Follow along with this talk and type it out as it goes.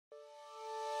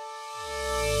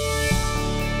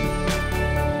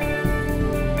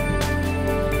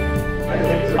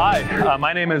Hi,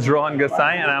 my name is Rohan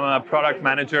Gosain, and I'm a product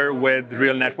manager with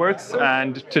RealNetworks.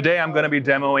 And today I'm going to be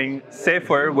demoing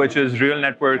SAFR, which is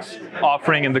RealNetworks'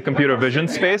 offering in the computer vision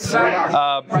space.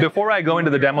 Before I go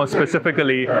into the demo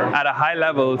specifically, at a high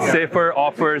level, SAFR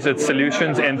offers its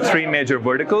solutions in three major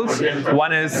verticals.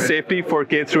 One is safety for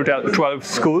K through 12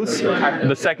 schools.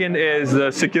 The second is the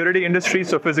security industry,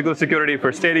 so physical security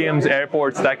for stadiums,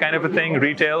 airports, that kind of a thing,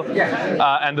 retail.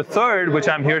 And the third, which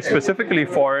I'm here specifically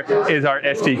for, is our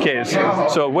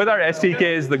SDKs. So with our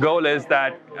SDKs, the goal is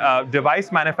that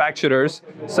device manufacturers,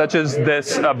 such as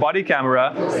this body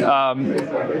camera,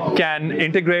 can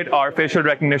integrate our facial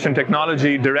recognition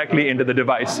technology directly into the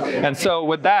device. And so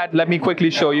with that, let me quickly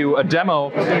show you a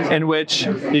demo in which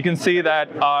you can see that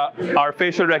our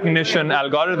facial recognition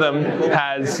algorithm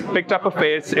has picked up a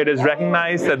face. It has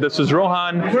recognized that this is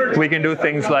Rohan. We can do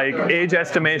things like age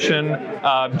estimation,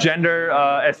 gender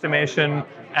estimation,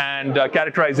 and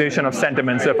characterization of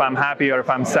sentiments, if I'm happy or if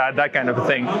I'm sad, that kind of a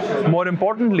thing. More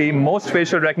importantly, most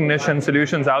facial recognition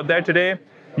solutions out there today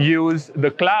use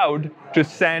the cloud to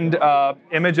send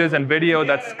images and video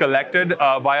that's collected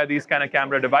via these kind of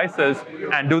camera devices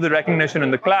and do the recognition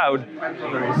in the cloud.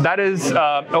 That is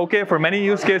okay for many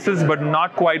use cases, but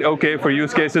not quite okay for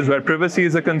use cases where privacy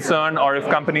is a concern, or if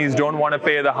companies don't want to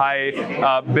pay the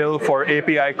high bill for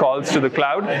API calls to the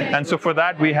cloud. And so for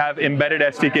that, we have embedded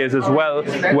SDKs as well,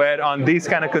 where on these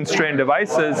kind of constrained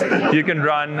devices, you can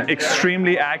run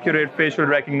extremely accurate facial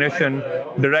recognition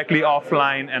directly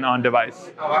offline and on device.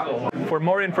 For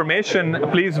more information,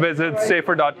 please visit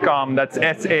SAFR.com, that's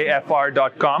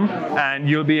SAFR.com, and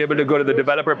you'll be able to go to the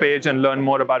developer page and learn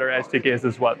more about our SDKs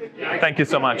as well. Thank you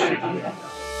so much.